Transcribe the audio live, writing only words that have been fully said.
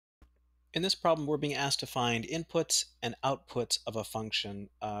In this problem, we're being asked to find inputs and outputs of a function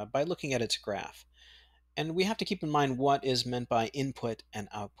by looking at its graph. And we have to keep in mind what is meant by input and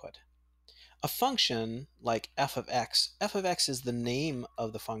output. A function like f of x is the name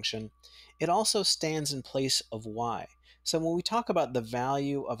of the function. It also stands in place of y. So when we talk about the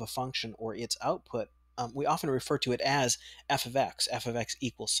value of a function or its output, we often refer to it as f of x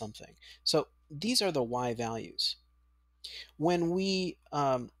equals something. So these are the y values. When we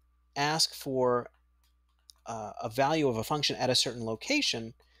ask for a value of a function at a certain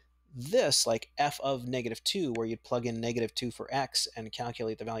location, this, like f of -2, where you'd plug in -2 for x and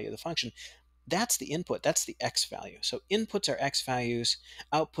calculate the value of the function, that's the input, that's the x value. So inputs are x values,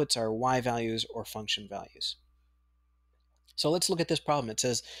 outputs are y values or function values. So let's look at this problem. It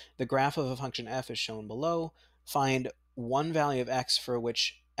says the graph of a function f is shown below. Find one value of x for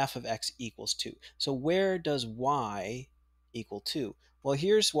which f of x equals 2. So where does y equal 2? Well,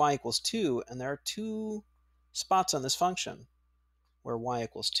 here's y equals 2, and there are two spots on this function where y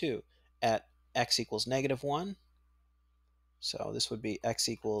equals 2 at x equals -1. So this would be x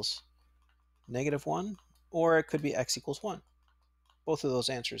equals -1, or it could be x equals 1. Both of those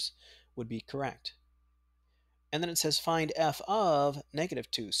answers would be correct. And then it says find f of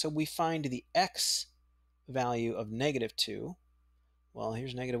 -2. So we find the x value of -2. Well,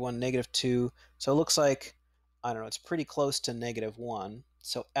 here's -1, -2. So it looks like, I don't know, it's pretty close to -1.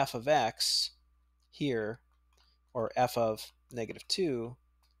 So f of x here, or f of -2,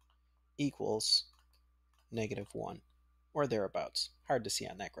 equals -1, or thereabouts. Hard to see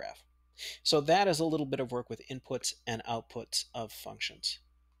on that graph. So that is a little bit of work with inputs and outputs of functions.